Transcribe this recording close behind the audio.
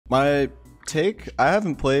My take, I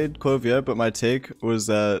haven't played Clove yet, but my take was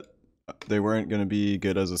that they weren't going to be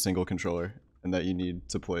good as a single controller, and that you need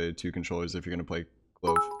to play 2 controllers if you're going to play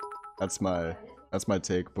Clove. That's my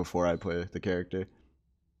take before I play the character.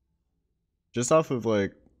 Just off of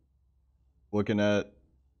like looking at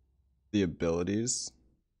the abilities.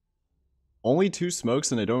 Only 2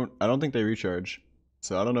 smokes and I don't think they recharge.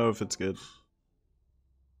 So I don't know if it's good.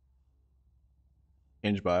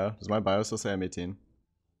 Change bio. Does my bio still say I'm 18?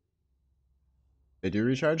 They do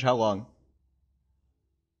recharge? How long?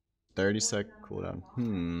 30-sec cooldown.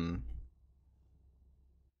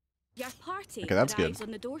 Your party Okay, that's good.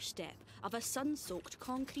 on the doorstep of a sun-soaked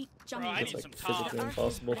concrete jungle. It's like physically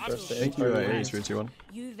impossible for us to Thank you, Aries for 2-1.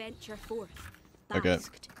 You venture forth. Okay.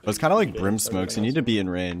 But it's kind of like Brim smokes. You need to be in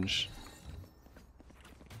range.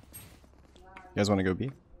 You guys want to go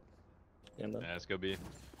B? Yeah, let's go B.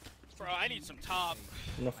 Bro, I need some top.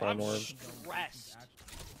 I'm gonna farm more. Stressed.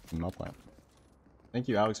 I'm not playing. Thank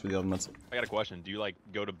you, Alex, for the elements. I got a question. Do you like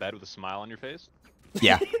go to bed with a smile on your face?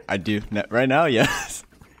 Yeah, I do. Right now, yes.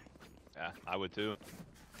 Yeah, I would too.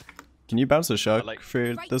 Can you bounce a shot like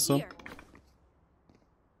for this one?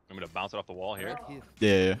 I'm gonna bounce it off the wall here.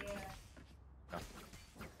 Yeah.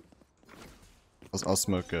 I'll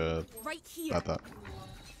smoke about that.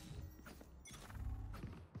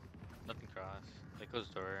 Nothing cross. They close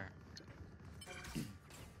the door.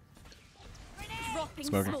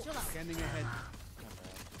 Smoking.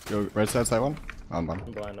 Go right side one. I'm blind.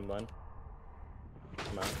 I'm out.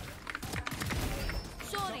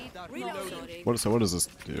 Sorry, reloading. What does this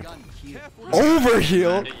do?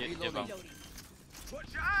 Overheal!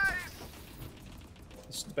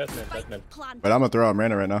 Batman. But I'm gonna throw out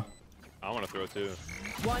Rana right now. I wanna throw too.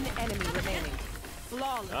 One enemy remaining.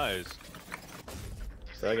 Flawless. Nice.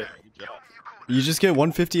 Good job. You just get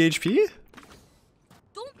 150 HP?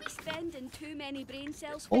 Don't be spending too many brain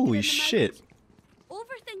cells. Holy shit.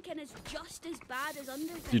 Overthinking is just as bad as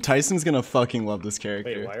underthinking. Dude, Tyson's gonna fucking love this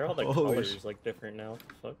character. Wait, why are all the colors like different now?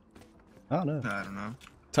 Fuck. I don't know. I don't know.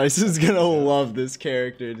 Tyson's gonna love this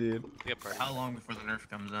character, dude. How long before the nerf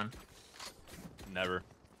comes in? Never.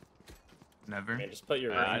 Never? Man, just put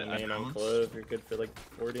your name on Clove. You're good for like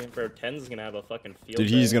 40. Bro, 10's gonna have a fucking field. Dude,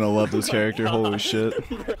 he's gonna love this character. Holy shit.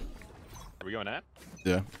 Are we going at?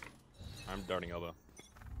 Yeah. I'm darting elbow.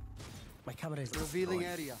 My camera is revealing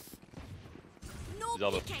area. He's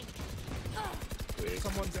elbow.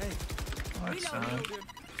 Someone's A.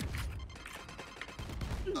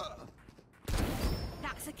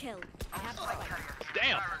 That's a kill. I have to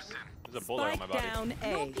Damn! There's a bullet on my body. Down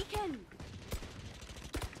A. No peeking.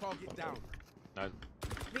 Target down. Nice.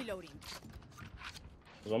 Reloading.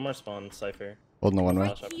 There's one more spawn, Cypher. Holding the one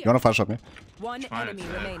way. You wanna flash up me? One enemy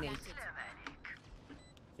remaining.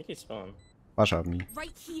 I think he spawned. Flash up me.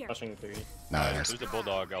 Right here. Flashing 3. Nice. There's a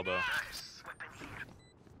bulldog elbow.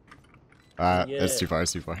 It's too far,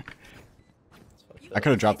 it's too far. I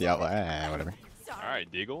could've dropped the outlet. Whatever.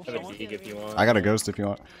 Alright, Deagle. I have a Deagle if you want. I got a ghost if you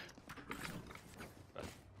want.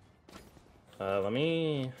 Let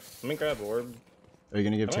me grab orb. Are you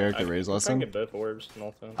gonna give Tarek the raise lesson? I can get both orbs and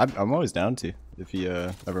all time. I'm always down to, if he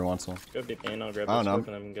ever wants one. Go big main, I'll grab I this don't orb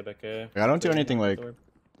know. and then get back A. I don't do anything like...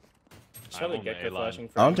 Probably Gecko flashing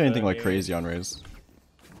for I don't do anything Insta like here. crazy on raise.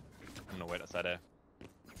 I'm gonna wait outside A.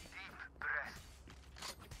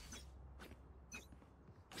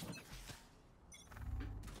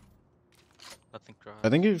 Nothing cross. I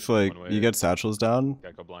think if like you get satchels down,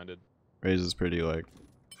 Gecko blinded. raise is pretty like...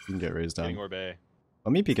 You can get raised down. Getting orb A.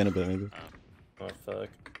 Let me peek in a bit maybe. Oh fuck.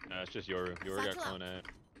 No, it's just Yoru. Yoru got clone A.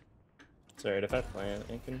 It's alright, if I plant,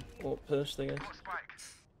 I can ult push, I guess.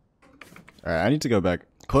 Alright, I need to go back.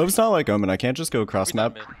 Clove's not like Omen, I can't just go cross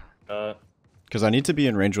map. Because I need to be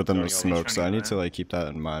in range with them with smoke, so I need to like keep that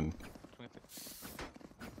in mind.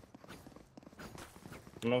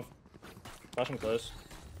 No. Flashing close.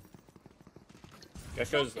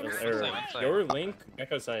 Gecko's your link.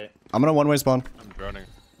 Gecko's site. I'm gonna one-way spawn. I'm droning.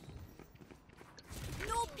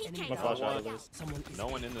 No peeking. I'm gonna flash out of this. No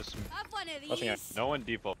one in this. Have one of Flashing out. these. No one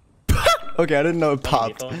default. Okay, I didn't know it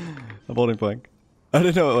popped. I'm holding blank. I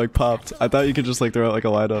didn't know it like popped. I thought you could just like throw out like a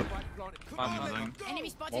light up. Enemy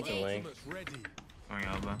spotted Multi A. link. Going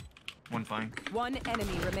elbow. One flying. One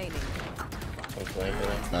enemy remaining.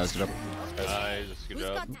 Nice, good job. Nice, good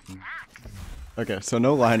job. Okay, so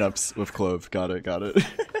no lineups with Clove. Got it, got it.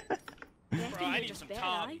 Bro, I need some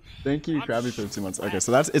top. Thank you, Krabby, for the 2 months. Okay,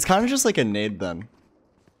 so it's kind of just like a nade then.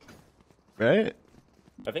 Right?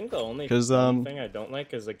 I think the only thing I don't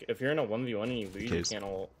like is like if you're in a 1v1 and you lose, you can't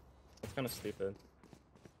ult. That's kind of stupid.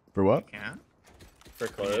 For what? Yeah. For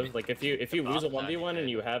Clove, like if you lose a 1v1 and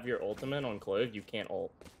you have your ultimate on Clove, you can't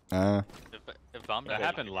ult. If bomb That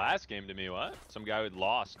happened last game to me. What? Some guy who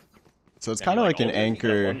lost. So it's kind of like an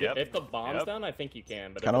anchor. If the bomb's down, I think you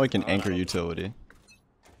can. But Kind of like an anchor utility.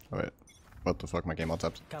 Oh, wait. What the fuck? My game all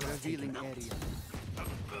tapped. Revealing area.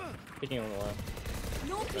 Picking on the left.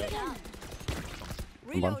 No peeking. Come on.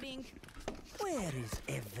 Reloading. Where is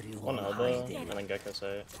everyone? One elbow, and then Gecko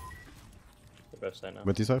side. The best side now.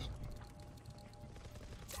 With these five?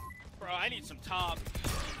 Bro, I need some top.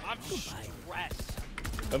 I'm stressed.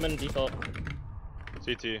 Women default.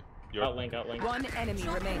 CT. Your Outlink, outlink. One enemy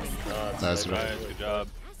remaining. Nice. Good job.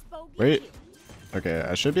 Wait. Okay,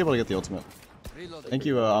 I should be able to get the ultimate. Thank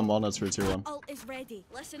you, on Walnuts for tier 1. Ult is ready.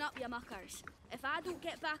 Listen up, you muckers. If I don't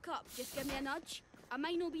get back up, just give me a nudge. I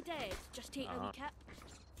might not be dead. Just take a wee kip.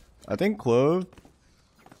 I think Clove.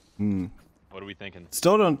 What are we thinking?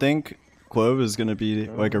 Still don't think Clove is gonna be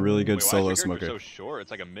like a really good Wait, why solo is your character smoker. so short?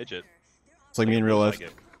 It's like a midget. It's like me in real life. Like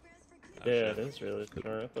it. Yeah, it is really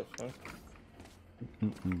short. What the fuck?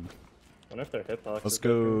 Wonder if they're hitboxes. Let's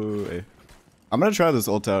go A. I'm gonna try this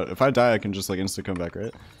ult out. If I die, I can just like insta come back,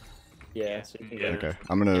 right? Yeah, so you can get Okay. it.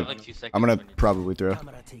 I'm gonna probably throw.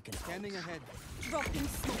 Standing ahead. Dropping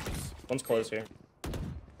smokes. One's close here.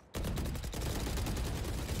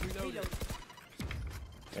 Reloading.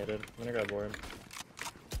 Yeah, dude. I'm gonna grab board.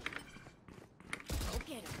 Go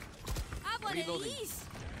get him. Have one of these.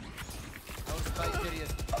 Our spike area.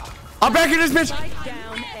 I'm back in this bitch! Spike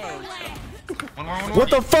down A. One more. What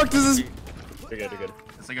the fuck does this? You're good, you're good.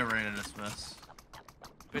 It's like a rain in this mess.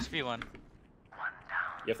 Crispy one.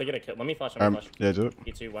 You have to get a kill. Let me flash, let me flash. Yeah, do it.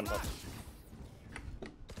 E2, one pop.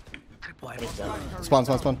 Spawn.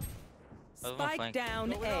 Spike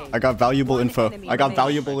down A. I got valuable One info. enemy I got remaining.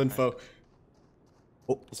 valuable info.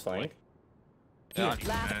 He's flying. Yeah.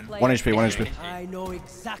 Last player 1 HP, 1 HP. I know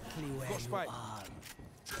exactly where you are.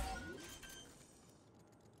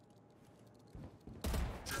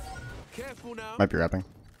 Careful now. Might be rapping.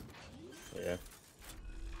 Yeah.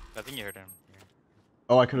 I think you heard him.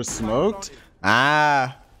 Oh, I could have smoked?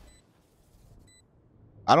 Ah.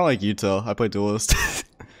 I don't like util. I play duelist.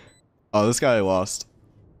 Oh, this guy lost.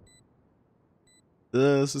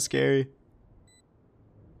 This is scary.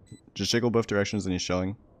 Just jiggle both directions and he's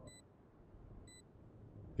showing.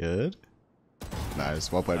 Good.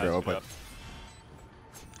 Nice. Well played, bro. Well played.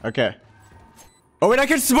 Okay. Oh, wait, I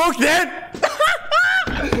can smoke that? Bro,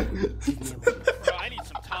 I need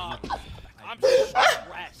some top. I'm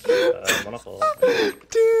stressed. One off all. Dude.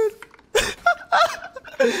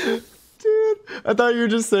 Dude. I thought you were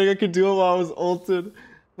just saying I could do it while I was ulted.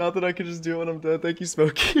 Not that I could just do it when I'm dead. Thank you,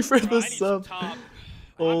 Smokey, for Bro, the I need some sub. top.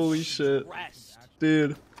 Holy I'm shit. stressed.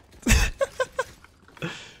 Dude.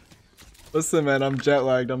 Listen, man, I'm jet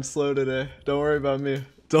lagged. I'm slow today. Don't worry about me.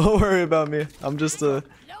 Don't worry about me. I'm just a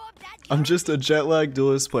jet lag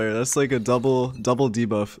duelist player. That's like a double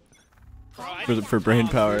debuff Bro, I need for brain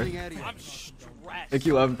power. I'm stressed. Thank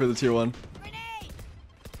you, Levin, for the tier 1.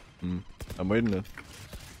 I'm waiting to. I'm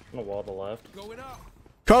gonna wall the left. Going up.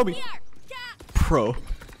 Kobe! Pro.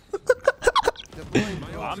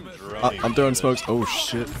 I'm droning. I'm throwing smokes. Oh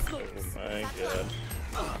shit. Oh my god.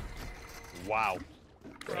 Wow.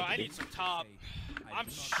 Bro, I need some top. I'm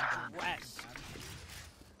stressed.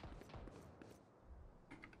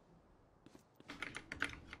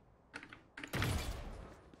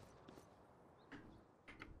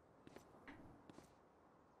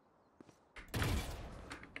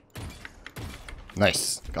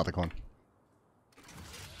 Nice. Got the coin.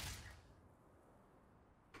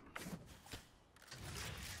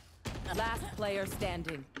 Last player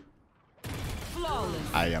standing. Flawless.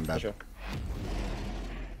 I am bad. Sure.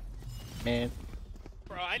 Man.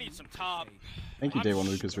 Bro, I need some top. Thank you, Day 1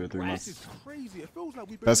 Lucas, for 3 This months. is crazy. It feels like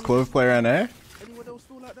we Best Clove player in A? Anyone else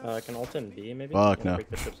feel like that? I can ult in B maybe? Fuck, You wanna no. break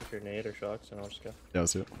the chips with your nade or shocks and I'll just go. Yeah,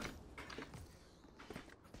 let's do it.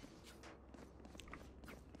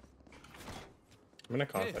 I'm gonna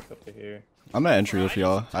contact up to here. I'm at entry with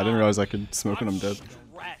y'all. I didn't realize I could smoke when I'm dead.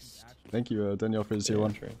 Stressed. Thank you, Danielle, for the tier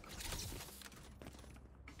 1. Entry.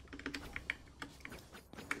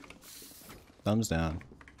 Thumbs down.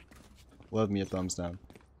 Love me a thumbs down.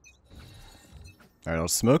 Alright, I'll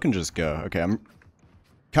smoke and just go. Okay, I'm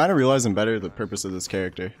kind of realizing better the purpose of this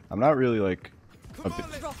character. I'm not really like a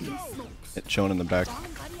bit chilling in the back.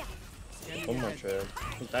 One more trade.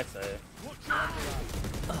 Backside.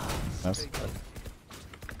 Nice.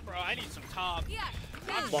 Bro, I need some top.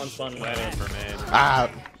 Spawn. Wait in for me.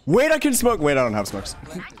 Ah! Wait, I can smoke! Wait, I don't have smokes.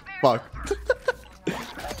 Fuck.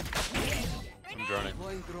 I'm droning.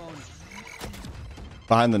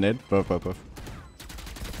 Behind the nade. Both.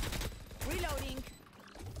 Reloading.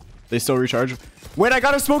 They still recharge. Wait, I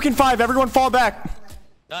got a smoke in 5! Everyone fall back!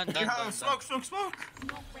 Done. Smoke.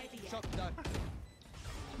 Not ready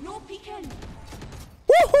No peeking.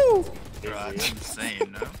 Woohoo! Bro, that's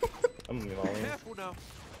insane, no? I'm evolving. Careful now.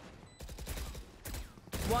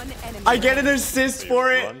 One enemy. I get an assist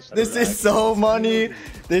for it. This is so money.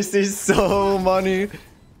 This is so money.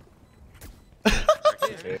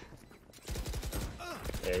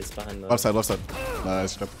 Yeah, he's behind the... Left side, left side.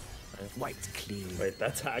 Nice job. Wiped clean. Wait,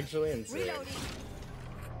 that's actually insane. Reloading.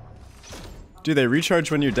 Dude, they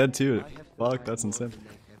recharge when you're dead too. Fuck, that's insane.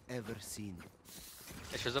 Ever seen.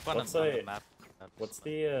 It shows up on What's the the- map. What's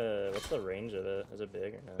the range of it? Is it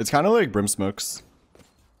big or not? It's kind of like Brim Smokes.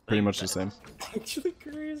 Pretty much the same. actually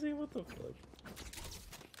crazy. What the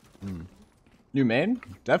fuck? New main?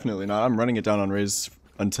 Definitely not. I'm running it down on Raze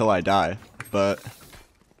until I die. But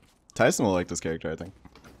Tyson will like this character, I think.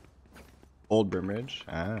 Old Brim Rage.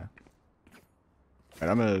 Ah. Alright,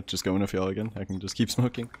 I'm gonna just go in with y'all again. I can just keep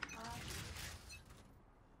smoking.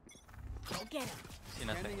 Go get him. See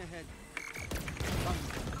nothing.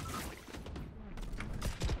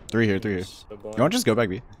 Three here, three here. So going. You want to just go back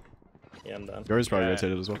B? Yeah, I'm done. Yours probably Yeah.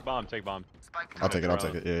 rotated as well. Take bomb, take bomb. I'll take it, I'll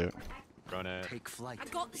take it. Yeah, yeah. Run it. Take flight. I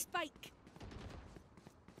got the spike.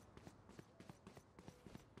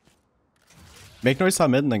 Make noise top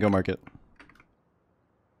mid and then go market.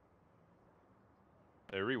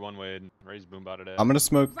 They re one way and raise boom bot it. I'm gonna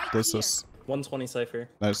smoke Right this, here. this. 120 Cypher.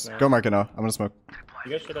 Nice. Yeah. Go market now. I'm gonna smoke.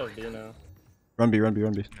 You guys should have B now. Run B, run B,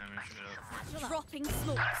 run B. Yeah, we should have. Dropping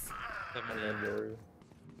smokes. 70 And year. you're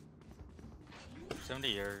 70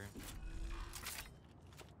 year.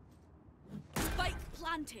 Spike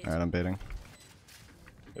planted. Alright, I'm baiting.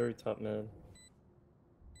 very top mid.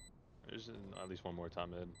 There's at least one more top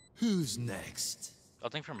mid. Who's next?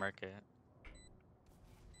 Nothing from market.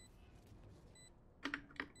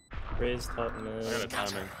 Raise top I got a mid.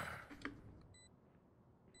 timing.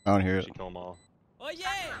 I don't hear it. She kill them all. Oh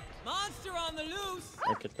yeah! Monster on the loose!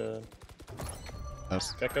 Market dead.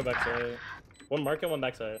 Nice. Gecko backside. One market, one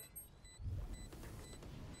backside.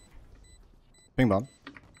 Ping bomb.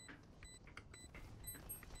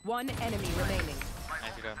 One enemy remaining.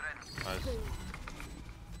 Nice job. Nice.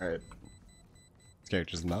 Alright. This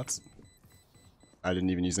character's nuts. I didn't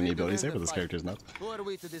even use any abilities there, but this character's nuts. Who are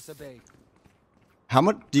we to disobey? How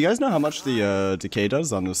much? Do you guys know how much the decay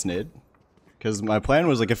does on this nade? Because my plan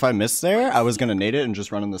was like, if I missed there, I was gonna nade it and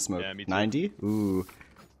just run in the smoke. Yeah, me too. 90? Ooh.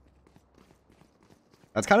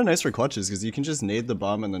 That's kind of nice for clutches, because you can just nade the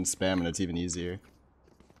bomb and then spam, and it's even easier.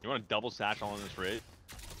 You want a double satchel on this raid?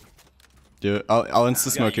 Do it. I'll insta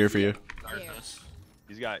smoke here for you.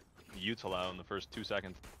 He's got util out in the first 2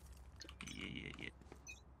 seconds. Yeah.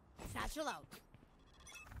 Satchel out.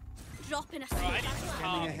 Dropping a Bro, I need smoke. some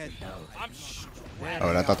calm. I'm Oh,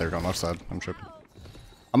 and I thought they were going left side. I'm tripping.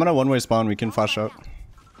 I'm gonna one-way spawn. We can flash out.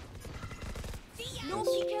 No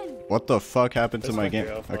peeking. What the fuck happened to This my might be game?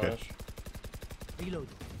 real Okay. flash. Reload.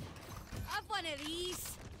 I've one of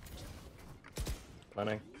these.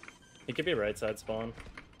 Planning. He could be right side spawn.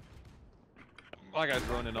 My guy's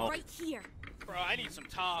running all. Right here. Bro, I need some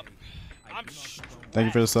top. I'm Thank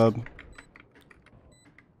you for the sub.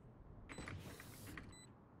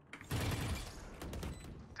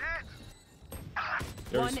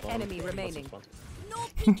 Very One spawn. enemy That's remaining. spawn. No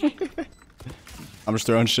peeking. I'm just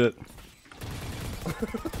throwing shit. Left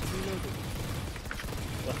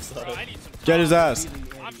Bro, I side. need some Get his ass.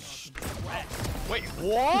 I'm Wait,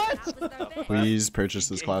 what? That was their bit. Please purchase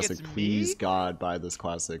this It classic. gets me? Please, God, buy this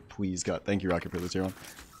classic. Please, God. Thank you, Rocket, for the tier 1.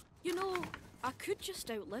 You know, I could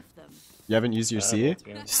just outlive them. You haven't used your C?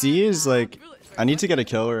 multi-gun. C is like, I need to get a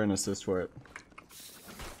kill or an assist for it.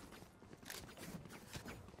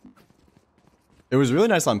 It was really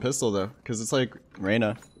nice on pistol though, because it's like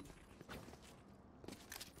Reyna.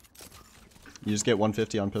 You just get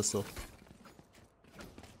 150 on pistol.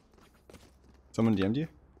 Someone DM'd you?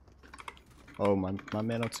 Oh, my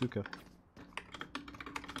man Otsuka.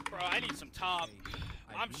 Bro, I need some top.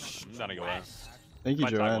 I'm Gotta go out. Thank you, My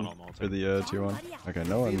tag Joanne, one on multi. for the tier 1. Okay,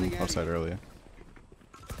 no one outside earlier.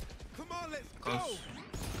 Come on, let's Close.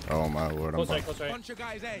 go. Oh my lord, I'm Close right, bummed. close right. Bunch of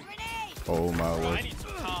guys, eh? Oh my Bro, I lord. need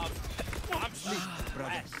some top. I'm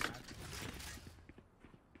stressed.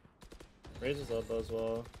 Raise his elbow as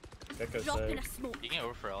well. Gecko Dropping side. a smoke. You can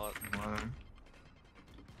over for all.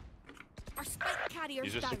 Our spike carrier's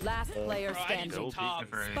He's just down. Last player Bro, I need some standing. top.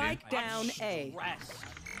 Spike down A. Stressed.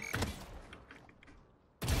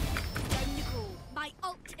 Down you go. My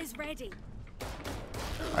ult is ready.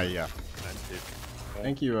 Yeah. Nice, dude.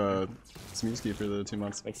 Thank you, Smeeski, for the 2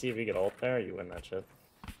 months. Like, see if you get ult there, you win that shit.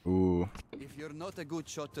 Ooh. If you're not a good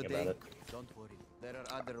shot Think today, about it. don't worry. There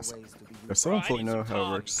are other ways to be I used. still don't I fully need know some how it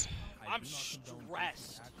calm. works. I'm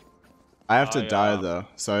stressed. I have to Oh, die yeah. though,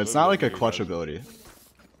 so it's Those not are like a very clutch good. ability.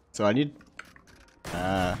 So I need.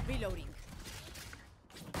 Reloading.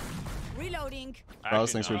 Reloading.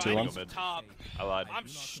 Rouse, thanks for 2-1. I lied. I'm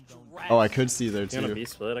stressed. Oh, I could see there You want to too. be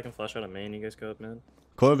split? I can flash out a main. You guys go up mid.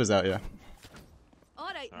 Clove is out, yeah.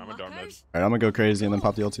 Alright, I'm a dark mid. muckers. Alright, I'm gonna go crazy and then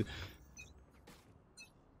pop the ulti.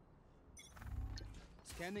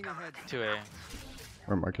 Scanning ahead. 2A.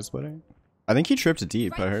 Where Marcus splitting? I think he tripped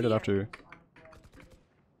deep. I heard it after.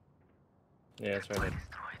 Yeah, it's right.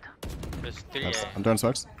 There's 3A. I'm throwing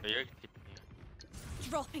smokes. Oh, you're-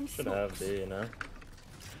 Dropping Should smoke. have B, you know.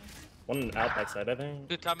 One out backside, I think.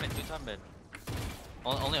 Two top mid.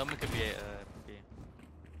 Only Omen could be B.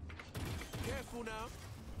 Careful now.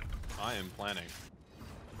 I am planning.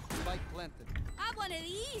 Spike planted. Have one of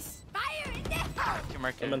these. Fire in there. Two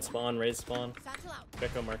market. Omen spawn, raise spawn. Satchel out.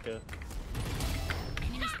 Gecko market.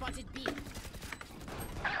 Enemy spotted B.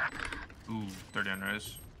 Ooh, 30 on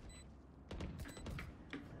res.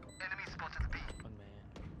 One man.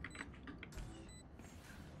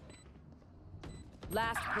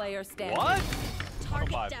 Last player standing. What?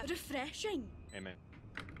 Target 5. down. Refreshing. Amen.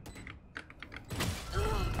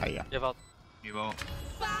 Ah, yeah. Give out. You won't.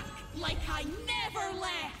 Back like I never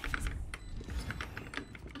left.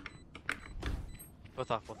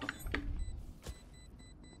 Both off.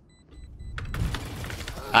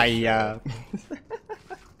 Ah, yeah.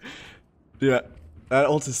 Dude, that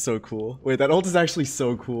ult is so cool. Wait, that ult is actually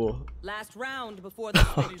so cool. Last round before the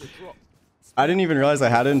switch. I didn't even realize I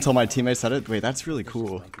had it until my teammate said it. Wait, that's really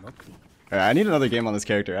cool. Alright, I need another game on this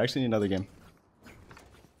character. I actually need another game.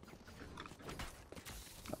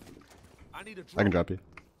 I need a drop. I can drop you.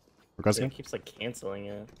 Yeah, Requesting? it keeps like canceling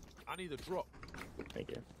it. I need a drop. Thank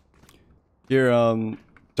you. Here,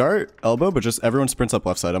 dart, elbow, but just everyone sprints up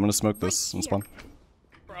left side. I'm gonna smoke this and spawn.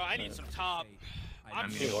 Bro, I need some top. I'm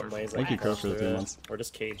I'm See one ways Thank I you, can Crow, flash for the through 3 it. months. Or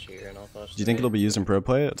just cage here and I'll flash. Do you think it'll be used in pro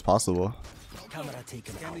play? It's possible.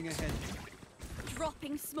 Scanning ahead.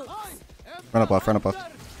 Dropping smoke. Run up left, run up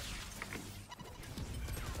left.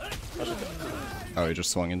 Oh, he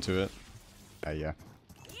just swung into it. Ah, yeah.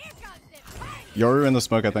 Yoru in the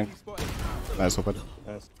smoke, I think. Nice, well put.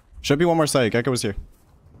 Nice. Should be one more side. Gecko was here.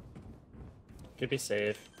 Could be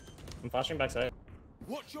safe. I'm flashing backside.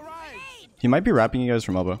 Watch your eyes. He might be wrapping you guys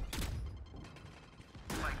from elbow.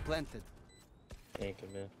 Planted. Yeah, it could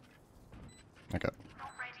be. Okay.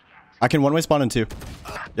 I can one-way spawn in 2.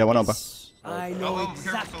 Yeah, one elbow. I know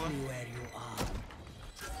exactly where you are.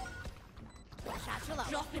 Satchel out.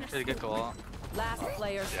 Dropping a There's a good goal. Last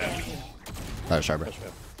player standing. Alright, Sharper. Push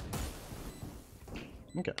up.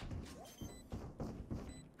 Okay.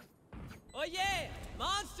 Oh yeah!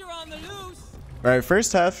 Monster on the loose! Alright,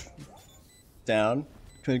 first half down.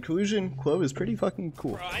 Conclusion, Clove is pretty fucking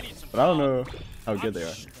cool. Bro, I need some But I don't top. know how good they are.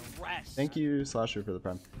 Stressed. Thank you, Slasher, for the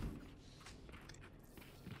prime.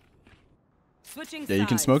 Switching Yeah, you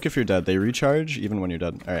can sides. smoke if you're dead. They recharge even when you're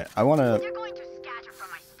dead. Alright, I wanna...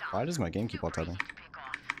 Why does my game keep all tapping?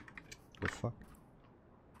 The fuck?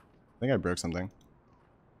 I think I broke something.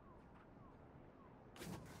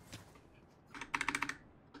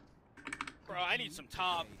 Bro, I need some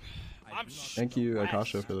top. I'm Thank you, stressed.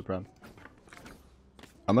 Akasha, for the prime.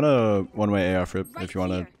 I'm gonna one-way AF rip if you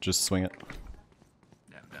wanna just swing it.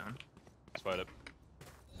 Yeah, I'm down. Spot it.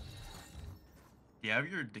 Do you have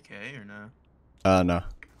your decay or no? No.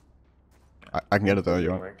 I can get it though, you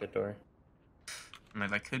want? Market door. I mean,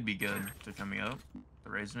 that could be good. They're coming up. The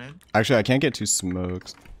raise nade. Actually, I can't get 2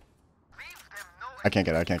 smokes. I can't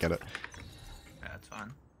get it, Yeah, that's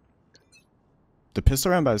fine. The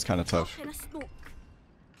pistol round buy is kinda tough. in a smoke.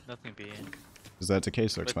 Nothing B. Is that decay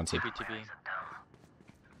so But expensive? TB.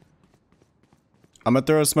 I'm gonna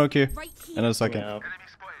throw a smoke here Right in here. a second. Yeah.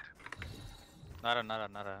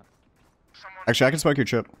 Nada. Actually, I can smoke your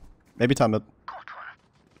trip. Maybe time mid.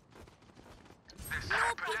 No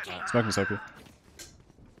peeking. Smoking smoke here.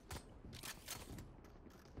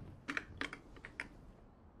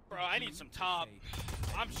 Bro, I need some top.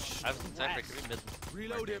 I'm I have some time stressed. for mid.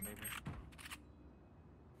 Reload him.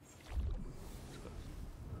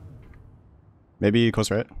 Maybe close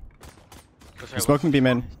right. Push I'm right smoking B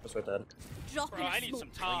main. That's right dead. Dropping Bro, I a need some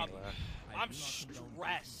smoke. top. I'm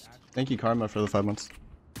stressed. Thank you, Karma, for the 5 months.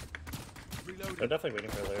 They're definitely waiting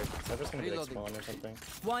for lyric. Cypher's gonna be like Reloading. spawn or something.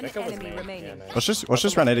 One Gecko was enemy main. remaining. Yeah, nice. Let's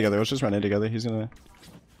just run A together. Let's just run A together. He's gonna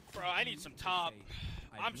Bro, I need some top.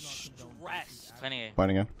 I'm stressed. Planning A.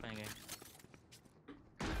 planning in. Planning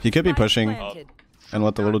A. He could be Spike pushing planted. and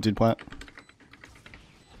let the little dude plant.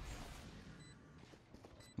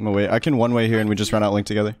 I'm gonna wait. I can one way here and we just run out link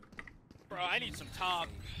together. Bro, I need some top.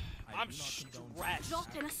 I'm stressed.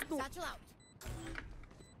 Dropping a smoke. Satchel out.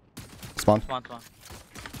 Spawn. Spawn.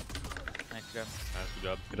 Nice job. Nice, good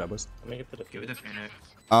job. Good job, boys. Let me get the Give it defuse. to Phoenix.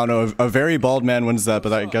 I don't know. A very bald man wins that,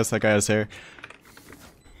 but I guess that guy has hair.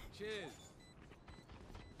 Cheers.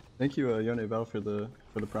 Thank you, Yone Val, for the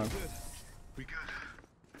prime. We good.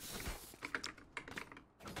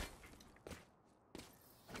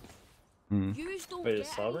 Yous don't Wait, get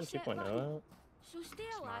is Sovereign any 2.0 out? so stay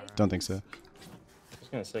alive. Don't think so. I was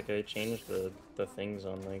gonna say, I changed the things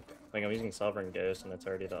on like I'm using Sovereign Ghost and it's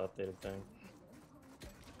already the updated thing.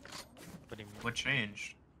 What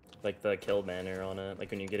changed? Like the kill banner on it.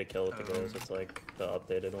 Like when you get a kill with the Ghost, it's like the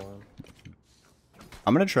updated one.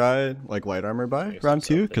 I'm gonna try like light armor by It's round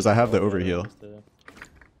 2 because I have the overheal. too.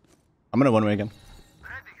 I'm gonna one way again.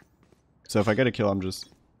 So if I get a kill, I'm just.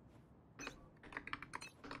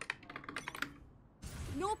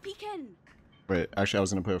 No peeking. Wait, actually, I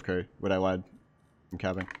was gonna play with Curry. Wait, I lied. I'm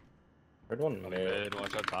capping. Third one mid. Mid,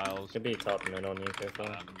 watch out tiles. Could be top mid on you, careful.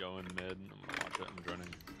 I'm going mid. I'm gonna watch it. I'm running.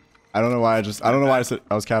 I don't know why I don't know why I said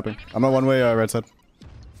I was capping. I'm on one way right side.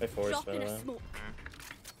 They force Drop in a by smoke.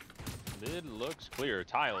 Mid looks clear.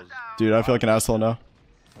 Tiles. Dude, I feel like an asshole now.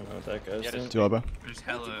 I don't know what that goes to. Two elbow. There's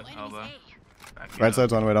hella elbow. Back Right up.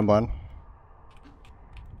 side's on. Wait, I'm blind.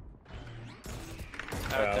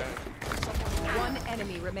 One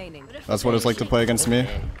enemy remaining. That's what it's like to play against me.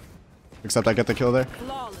 Except I get the kill there.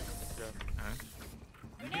 Flawless.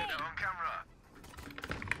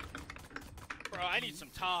 Bro, I need some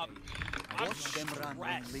top. I'm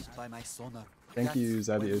stressed. By my sonar. Thank you,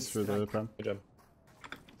 Zabby Ace, for the prime. Good job.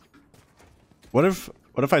 What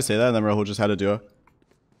if I say that and then Rahul just had a duo?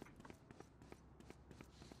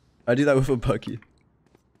 I do that with a Bucky.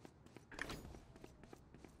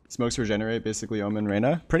 Smokes regenerate, basically Omen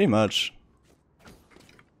Reyna? Pretty much.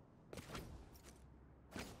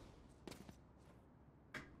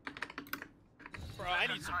 Bro, I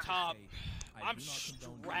need some top. I'm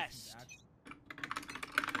stressed.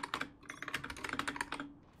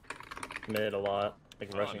 Mid a lot.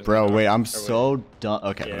 Like rushing. Bro, wait, I'm Or so done.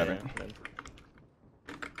 Okay, yeah, whatever. yeah, mid.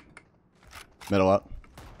 Middle up.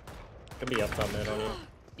 Could be up top mid on you.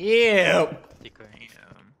 Yeah.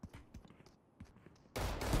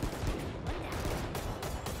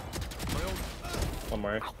 One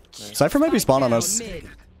more. Nice. Cypher might be spawn on us. Mid.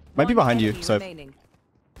 Might be One behind you, enemy so remaining.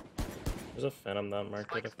 There's a Phantom that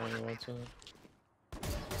marked it if anyone wants it.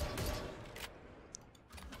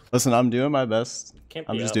 listen, I'm doing my best. Can't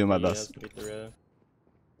I'm be just up, doing my but he best. has to be through.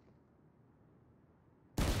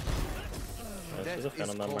 Nice, there's a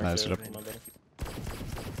Phantom that marked Nice, it. good up. Come on, buddy.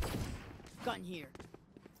 Gun here.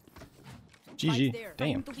 GG. There.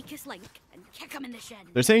 Damn. Find the weakest link and kick him in the shin.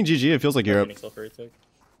 They're saying GG. It feels like Europe. Phoenix Sulfur retake.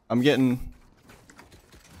 I'm getting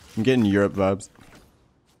Europe vibes.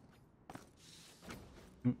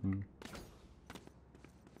 I'm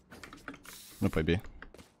gonna play B.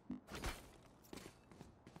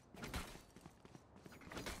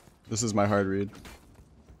 This is my hard read.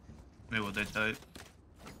 Maybe what they type.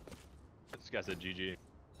 This guy said GG.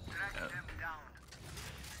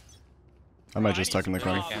 I might just tuck in the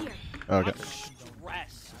corner. Oh, okay.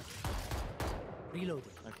 Stressed.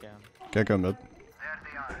 Okay. Okay, go mid.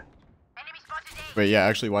 Wait, yeah,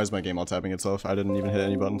 actually, why is my game all tapping itself? I didn't even hit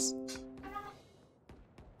any buttons.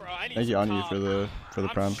 Bro, I need Thank you, some Anu, top. for the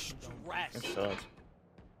I'm prime. stressed. Good shot.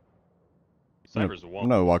 Cypher's a I'm wall.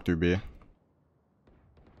 gonna walk through B.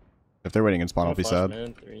 If they're waiting in spawn, I'll be Flash sad.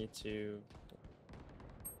 mid, 3, 2.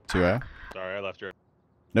 2A. Sorry, I left your.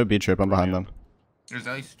 No B trip, I'm behind them. There's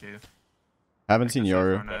ice too. Haven't seen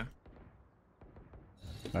Yoru. No.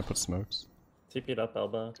 Can I put smokes? TP'd up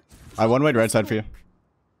elbow. I one way right side for you.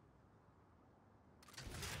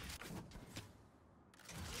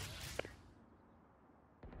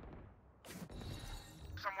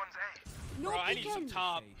 No Bro, I need some peeking.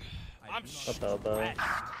 top. I'm Up elbow.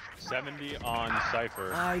 stressed. 70 on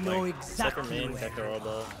Cypher. I know Cypher exactly. main, Decker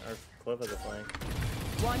elbow. Or Clove has a flank.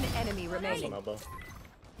 One enemy One remaining. elbow.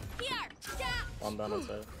 Here. Yeah. One down on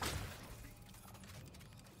side.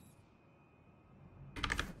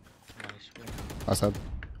 I said.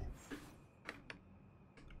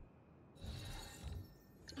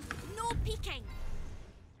 No peeking.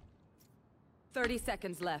 30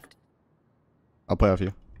 seconds left. I'll play off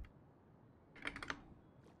you.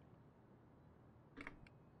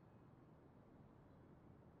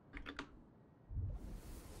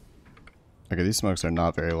 Okay, these smokes are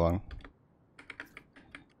not very long.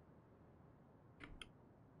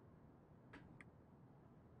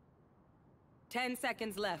 Ten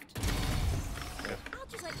seconds left. I'll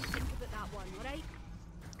just let you think about that one, alright?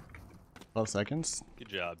 12 seconds? Good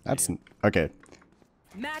job. That's team. okay.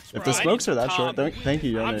 Match If point. the smokes are that short, thank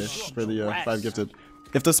you, Yone, for the 5 gifted.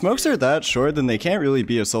 If the smokes are that short, then they can't really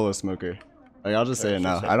be a solo smoker. Like, I'll just say it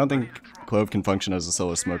now. I don't think Clove can function as a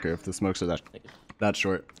solo smoker if the smokes are that. That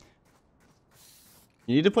short.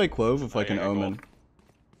 You need to play Clove with like an Omen.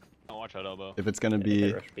 I'll watch that elbow. If it's gonna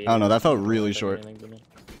be, I don't know. That felt really short. I'm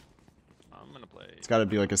gonna play. It's got to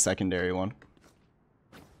be like a secondary one.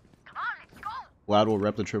 Vlad will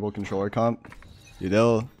rep the triple controller comp. Dude,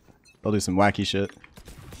 they'll do some wacky shit.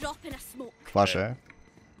 Drop in a smoke. Flash A.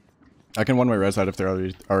 I can one-way red side if they're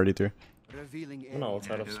already through. No,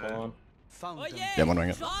 let's out of spawn. Oh yeah! Yeah, one-wing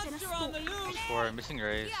it. Monster on the loose! For missing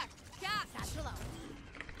rays.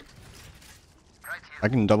 I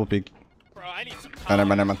can double peek. Bro, I need some Oh, time.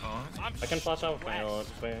 never mind. I can flash out with my ult.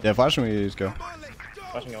 Yeah, flash and we just go.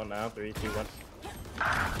 Flashing out now. 3, 2, 1.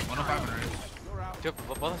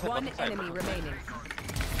 105 One enemy remaining.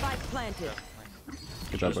 Spike planted.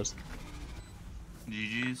 Good job, boys.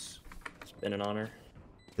 GG's. It's been an honor.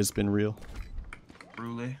 It's been real.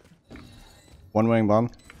 Brule. One-wing bomb.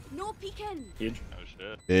 No peeking. Huge. Oh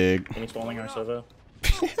shit. Big. Any stalling our Sova?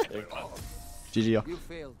 Big. GG, y'all. You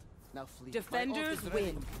failed. Now flee. Defenders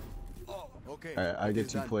win. Okay. Alright, I get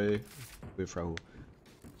to play with Rahul.